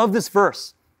 I love this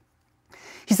verse.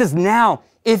 He says, now,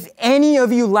 if any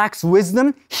of you lacks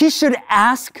wisdom, he should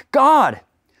ask God,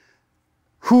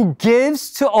 who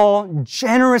gives to all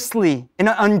generously and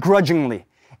ungrudgingly,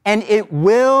 and it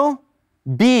will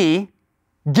be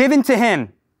given to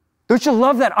him. Don't you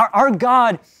love that? Our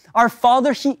God, our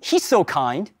Father, He's so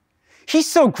kind. He's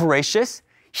so gracious.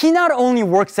 He not only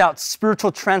works out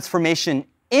spiritual transformation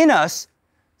in us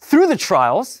through the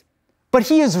trials, but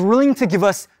He is willing to give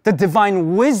us the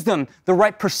divine wisdom, the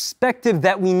right perspective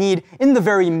that we need in the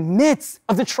very midst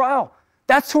of the trial.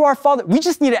 That's who our Father, we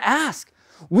just need to ask.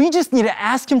 We just need to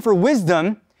ask Him for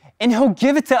wisdom, and He'll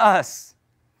give it to us.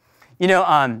 You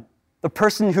know, the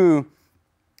person who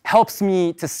helps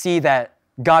me to see that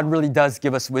God really does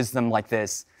give us wisdom like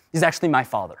this is actually my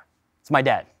father. It's my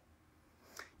dad.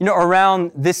 You know,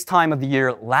 around this time of the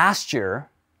year last year,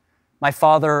 my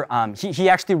father, he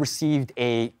actually received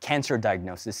a cancer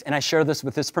diagnosis, and I share this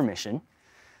with his permission.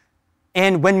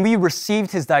 And when we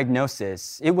received his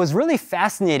diagnosis, it was really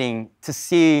fascinating to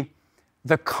see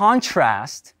the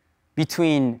contrast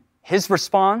between his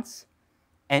response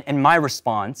and my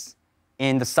response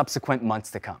in the subsequent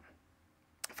months to come.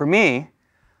 For me,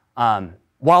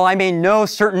 while I may know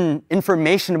certain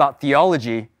information about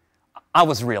theology, I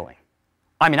was reeling.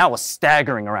 I mean, I was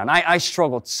staggering around. I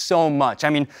struggled so much. I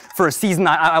mean, for a season,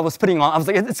 I was putting on, I was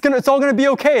like, it's all gonna be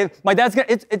okay. My dad's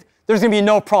there's gonna be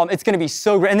no problem. It's gonna be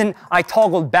so great. And then I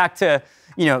toggled back to,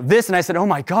 this, and I said, oh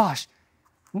my gosh,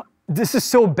 this is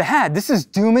so bad. This is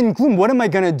doom and gloom. What am I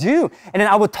gonna do? And then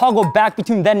I would toggle back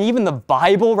between that and even the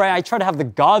Bible, right? I try to have the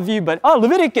God view, but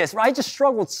Leviticus, right? I just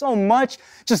struggled so much,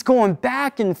 just going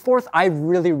back and forth. I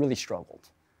really, really struggled.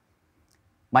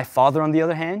 My father, on the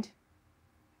other hand,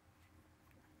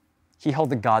 he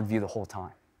held the God view the whole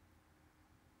time.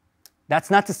 That's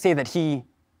not to say that he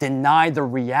deny the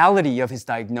reality of his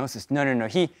diagnosis. No.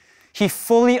 He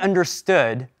fully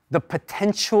understood the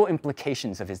potential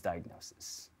implications of his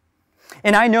diagnosis.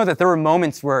 And I know that there were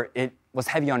moments where it was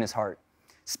heavy on his heart,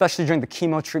 especially during the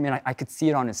chemo treatment. I could see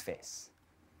it on his face.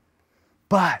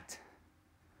 But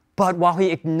while he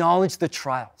acknowledged the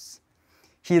trials,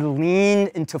 he leaned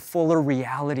into fuller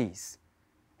realities,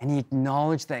 and he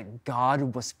acknowledged that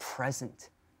God was present.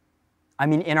 I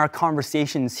mean, in our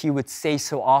conversations, he would say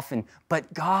so often,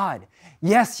 but God.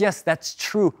 Yes, that's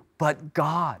true, but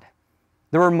God.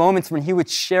 There were moments when he would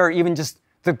share even just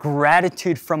the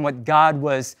gratitude from what God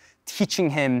was teaching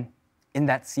him in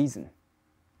that season.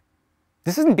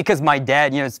 This isn't because my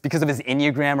dad, it's because of his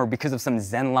Enneagram or because of some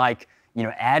Zen-like,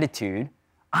 attitude.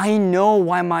 I know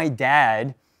why my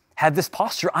dad had this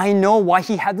posture. I know why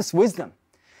he had this wisdom.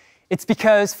 It's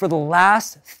because for the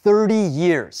last 30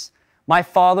 years, my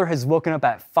father has woken up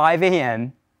at 5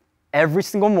 a.m. every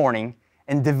single morning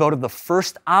and devoted the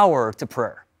first hour to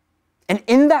prayer. And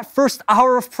in that first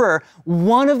hour of prayer,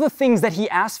 one of the things that he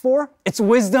asked for, it's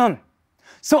wisdom.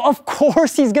 So of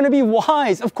course he's going to be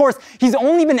wise. Of course, he's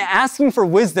only been asking for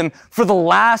wisdom for the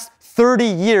last 30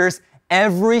 years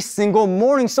every single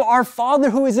morning. So our Father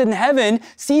who is in heaven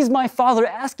sees my father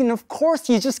asking. Of course,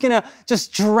 he's just going to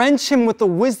drench him with the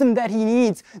wisdom that he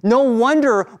needs. No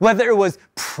wonder whether it was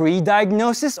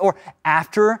pre-diagnosis or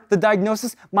after the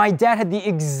diagnosis, my dad had the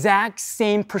exact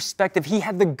same perspective. He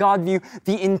had the God view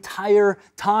the entire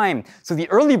time. So the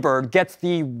early bird gets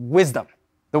the wisdom.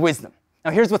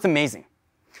 Now here's what's amazing.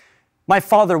 My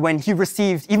father, when he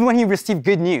received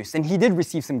good news, and he did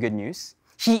receive some good news,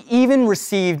 he even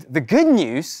received the good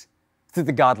news through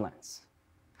the God lens,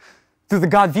 through the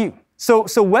God view. So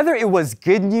whether it was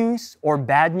good news or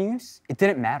bad news, it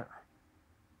didn't matter.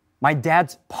 My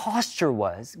dad's posture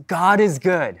was, God is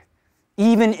good,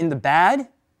 even in the bad,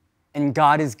 and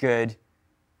God is good,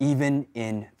 even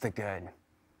in the good.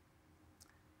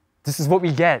 This is what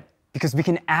we get because we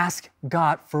can ask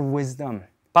God for wisdom.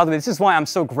 By the way, this is why I'm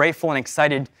so grateful and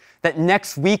excited that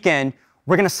next weekend,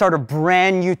 we're going to start a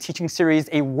brand new teaching series,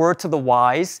 A Word to the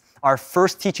Wise, our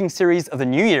first teaching series of the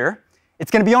new year. It's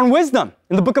going to be on wisdom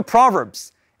in the book of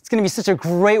Proverbs. It's going to be such a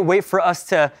great way for us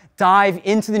to dive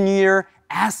into the new year,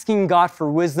 asking God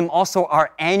for wisdom. Also,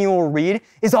 our annual read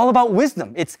is all about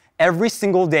wisdom. It's every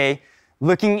single day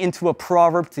looking into a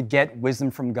proverb to get wisdom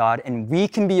from God. And we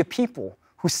can be a people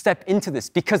who step into this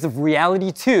because of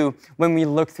reality too when we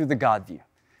look through the God view.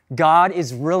 God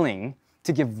is willing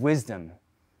to give wisdom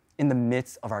in the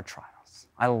midst of our trials.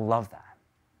 I love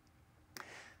that.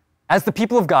 As the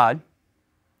people of God,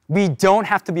 we don't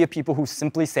have to be a people who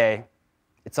simply say,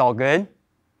 it's all good.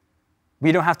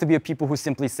 We don't have to be a people who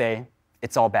simply say,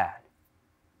 it's all bad.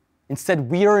 Instead,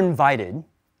 we are invited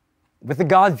with the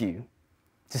God view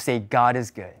to say God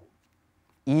is good,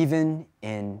 even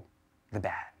in the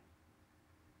bad.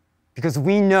 Because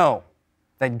we know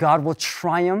that God will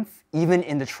triumph even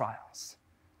in the trials.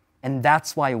 And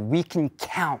that's why we can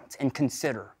count and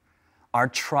consider our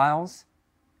trials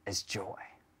as joy.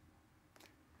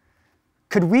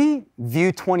 Could we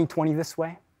view 2020 this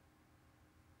way?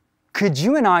 Could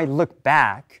you and I look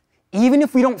back, even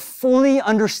if we don't fully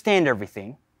understand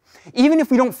everything, even if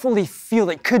we don't fully feel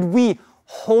it, could we,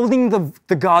 holding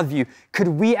the God view, could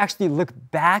we actually look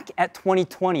back at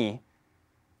 2020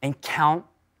 and count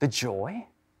the joy?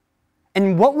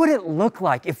 And what would it look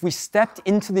like if we stepped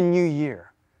into the new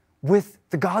year with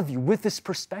the God view, with this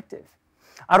perspective?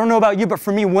 I don't know about you, but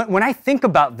for me, when I think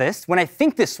about this, when I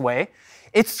think this way,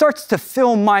 it starts to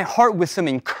fill my heart with some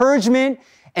encouragement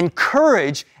and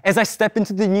courage as I step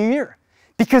into the new year.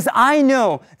 Because I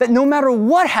know that no matter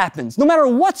what happens, no matter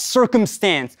what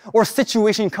circumstance or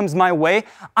situation comes my way,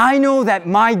 I know that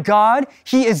my God,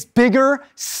 He is bigger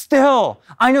still.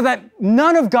 I know that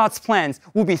none of God's plans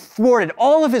will be thwarted.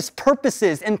 All of His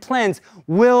purposes and plans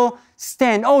will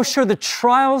stand. Oh, sure, the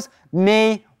trials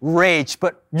may rage,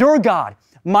 but your God,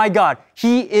 my God,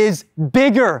 He is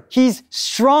bigger, He's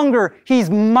stronger,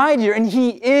 He's mightier, and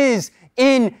He is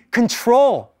in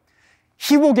control.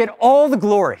 He will get all the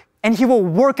glory. And He will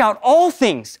work out all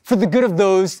things for the good of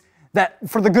those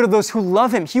who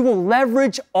love Him. He will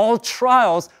leverage all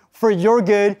trials for your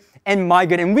good and my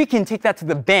good. And we can take that to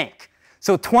the bank.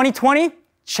 So 2020,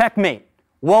 checkmate.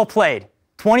 Well played.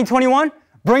 2021,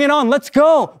 bring it on. Let's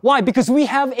go. Why? Because we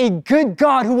have a good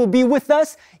God who will be with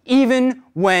us even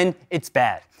when it's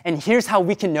bad. And here's how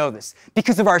we can know this.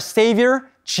 Because of our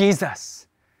Savior, Jesus.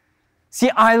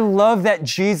 See, I love that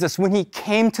Jesus, when He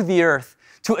came to the earth,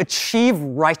 to achieve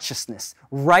righteousness,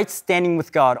 right standing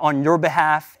with God on your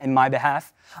behalf and my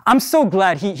behalf. I'm so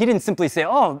glad he didn't simply say,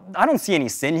 oh, I don't see any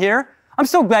sin here. I'm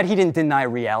so glad he didn't deny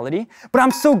reality, but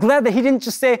I'm so glad that he didn't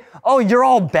just say, oh, you're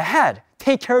all bad.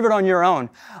 Take care of it on your own.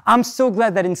 I'm so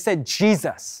glad that instead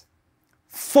Jesus,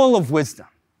 full of wisdom,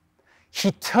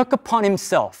 he took upon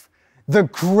himself the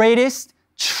greatest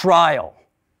trial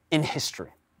in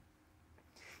history.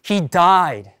 He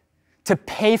died to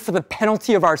pay for the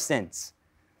penalty of our sins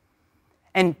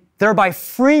and thereby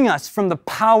freeing us from the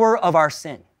power of our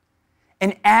sin.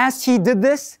 And as he did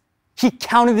this, he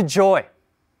counted the joy.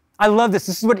 I love this.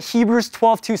 This is what Hebrews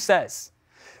 12:2 says.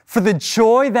 For the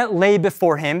joy that lay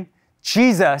before him,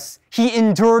 Jesus, he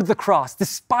endured the cross,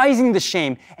 despising the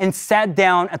shame, and sat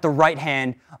down at the right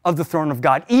hand of the throne of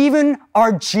God. Even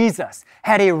our Jesus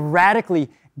had a radically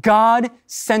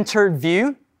God-centered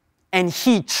view, and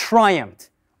he triumphed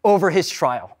over his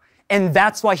trial. And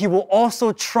that's why he will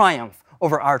also triumph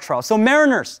over our trial. So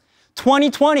Mariners,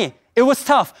 2020, it was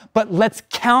tough, but let's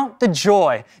count the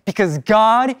joy because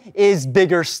God is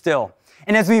bigger still.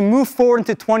 And as we move forward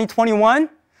into 2021,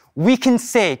 we can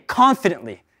say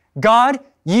confidently, God,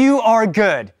 you are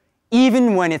good,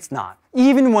 even when it's not,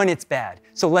 even when it's bad.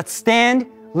 So let's stand,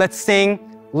 let's sing,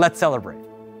 let's celebrate.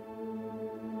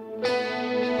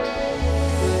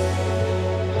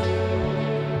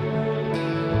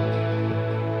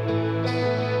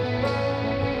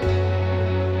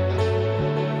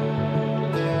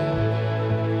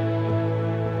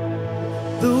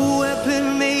 The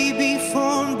weapon may be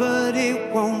formed, but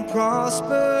it won't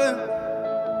prosper.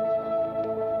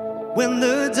 When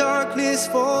the darkness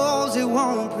falls, it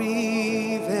won't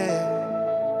prevail.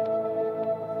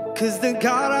 'Cause the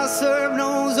God I serve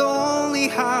knows only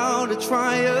how to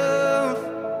triumph.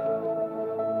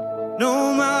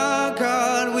 No, my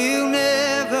God will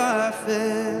never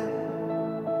fail.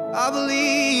 I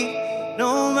believe,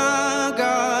 no, my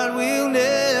God will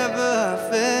never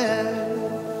fail.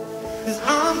 'Cause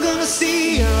I'm gonna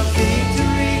see a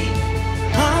victory.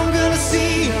 I'm gonna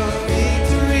see a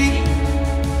victory.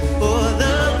 For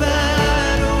the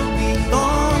battle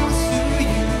belongs to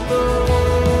you,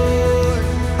 Lord.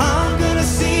 I'm gonna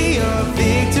see a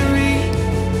victory.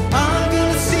 I'm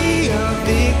gonna see a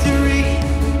victory.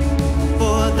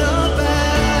 For the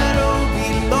battle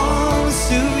belongs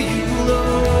to you,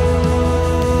 Lord.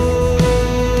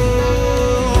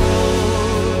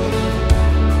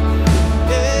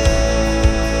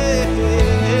 Yeah,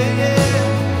 yeah, yeah.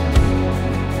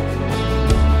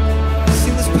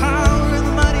 Sing this power in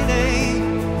the mighty name.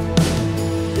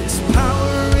 There's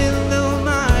power in the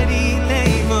mighty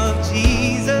name of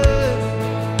Jesus.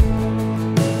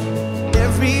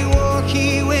 Every war he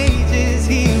wages,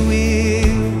 he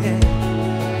will end.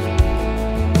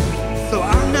 So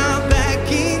I'm not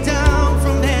backing down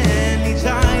from any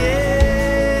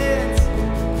giants,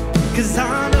 'cause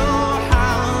I know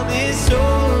how this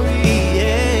story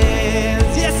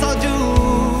ends. Yes, I do.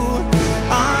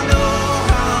 I know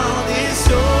how this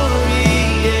story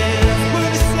ends. We're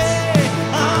gonna say,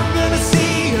 I'm gonna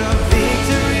see a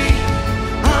victory.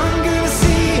 I'm gonna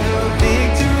see a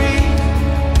victory.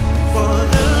 For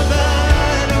the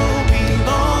battle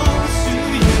belongs to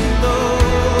you,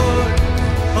 Lord.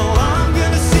 Oh, I'm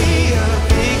gonna see a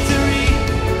victory.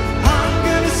 I'm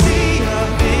gonna see a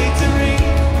victory.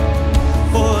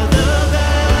 For the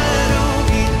battle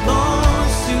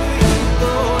belongs to you,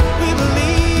 Lord. We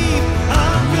believe.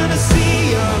 I'm gonna see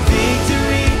a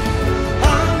victory.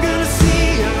 I'm gonna see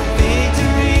a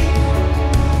victory.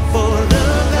 For the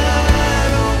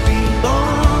battle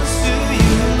belongs to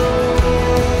you,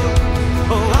 Lord.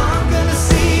 Oh, I'm gonna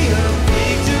see a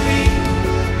victory.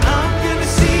 I'm gonna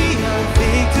see a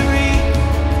victory.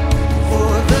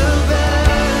 For the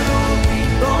battle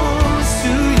belongs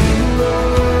to you,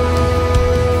 Lord.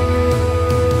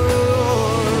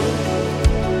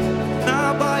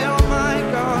 Not by all my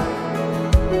God,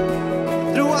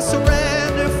 through our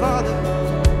surrender, Father,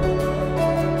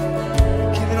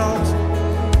 give it all to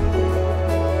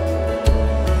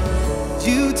you.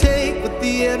 You take what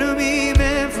the enemy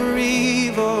meant for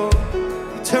evil,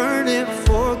 you turn it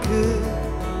for good.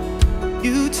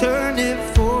 You turn it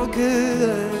for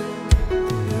good.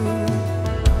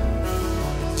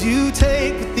 You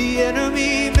take what the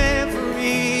enemy meant for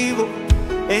evil,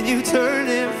 and you turn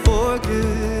it for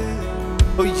good.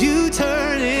 Oh, you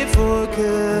turn it for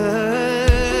good.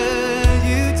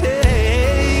 You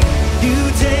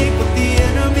take what the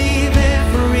enemy meant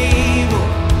for evil,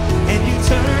 and you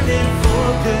turn it for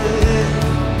good.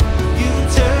 You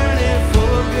turn it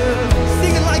for good.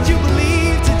 Sing it like you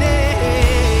believe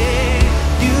today.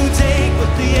 You take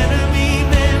what the enemy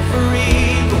meant for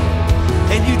evil,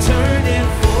 and you turn it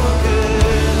for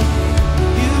good.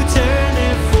 You turn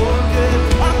it for good.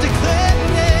 I'm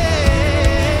declaring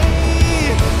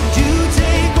it. You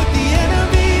take what the enemy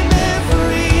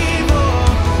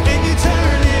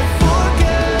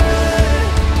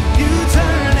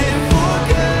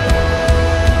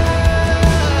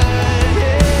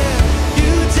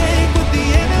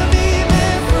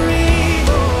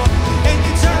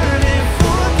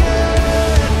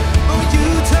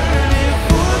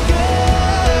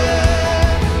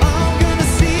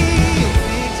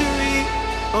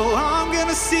Oh, I'm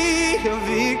gonna see a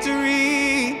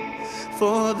victory,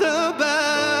 for the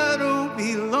battle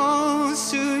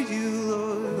belongs to you,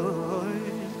 Lord.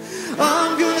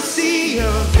 I'm gonna see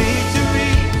a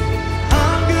victory.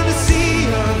 I'm gonna see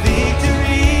a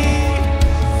victory,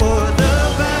 for the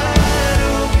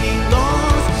battle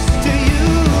belongs to you,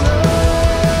 Lord.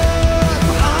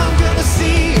 I'm gonna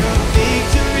see a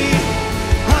victory.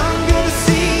 I'm gonna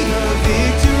see a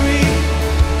victory,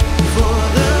 for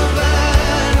the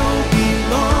battle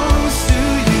belongs to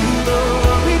you,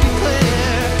 Lord. We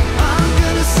declare, I'm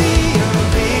gonna see a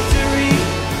victory.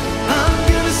 I'm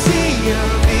gonna see a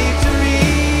victory,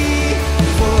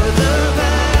 for the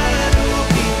battle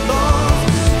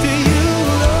belongs to you,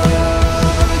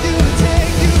 Lord.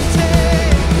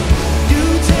 You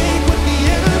take what the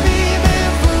enemy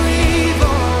meant for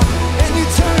evil, and you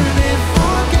turn it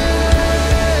for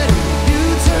good. You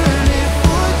turn it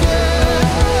for good.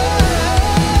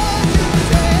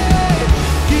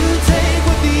 You take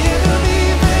what the enemy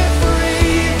meant for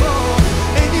evil,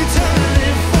 and you turn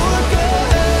it for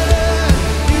good.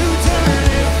 You turn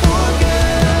it for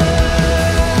good.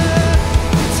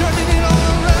 You're turning it all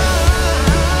around.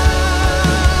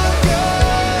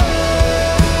 Good.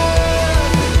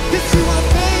 Yes, you are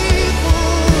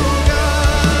faithful, God.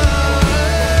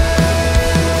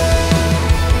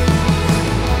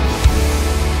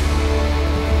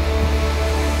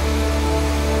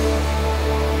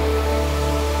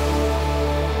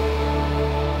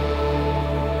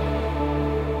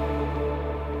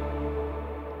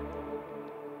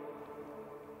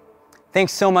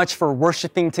 Thanks so much for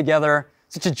worshiping together.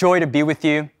 Such a joy to be with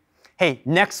you. Hey,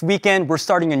 next weekend, we're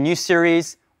starting a new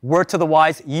series, Word to the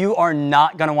Wise. You are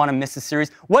not going to want to miss this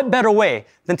series. What better way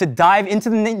than to dive into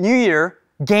the new year,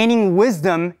 gaining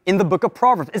wisdom in the book of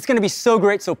Proverbs? It's going to be so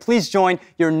great, so please join.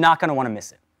 You're not going to want to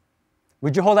miss it.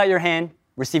 Would you hold out your hand,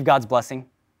 receive God's blessing?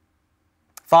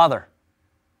 Father,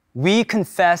 we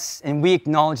confess and we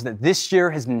acknowledge that this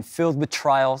year has been filled with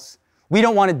trials. We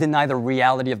don't want to deny the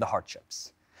reality of the hardships.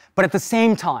 But at the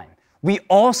same time, we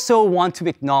also want to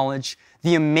acknowledge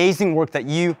the amazing work that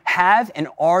you have and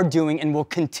are doing and will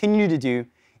continue to do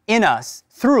in us,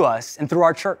 and through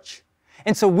our church.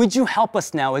 And so would you help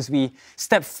us now as we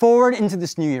step forward into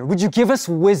this new year? Would you give us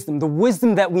wisdom, the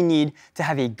wisdom that we need to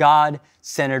have a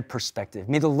God-centered perspective?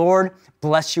 May the Lord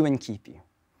bless you and keep you.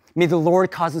 May the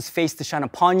Lord cause his face to shine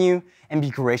upon you and be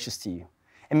gracious to you.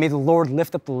 And may the Lord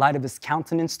lift up the light of his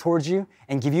countenance towards you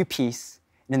and give you peace.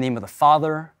 In the name of the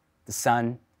Father, the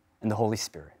Son, and the Holy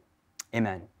Spirit.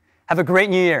 Amen. Have a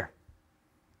great new year.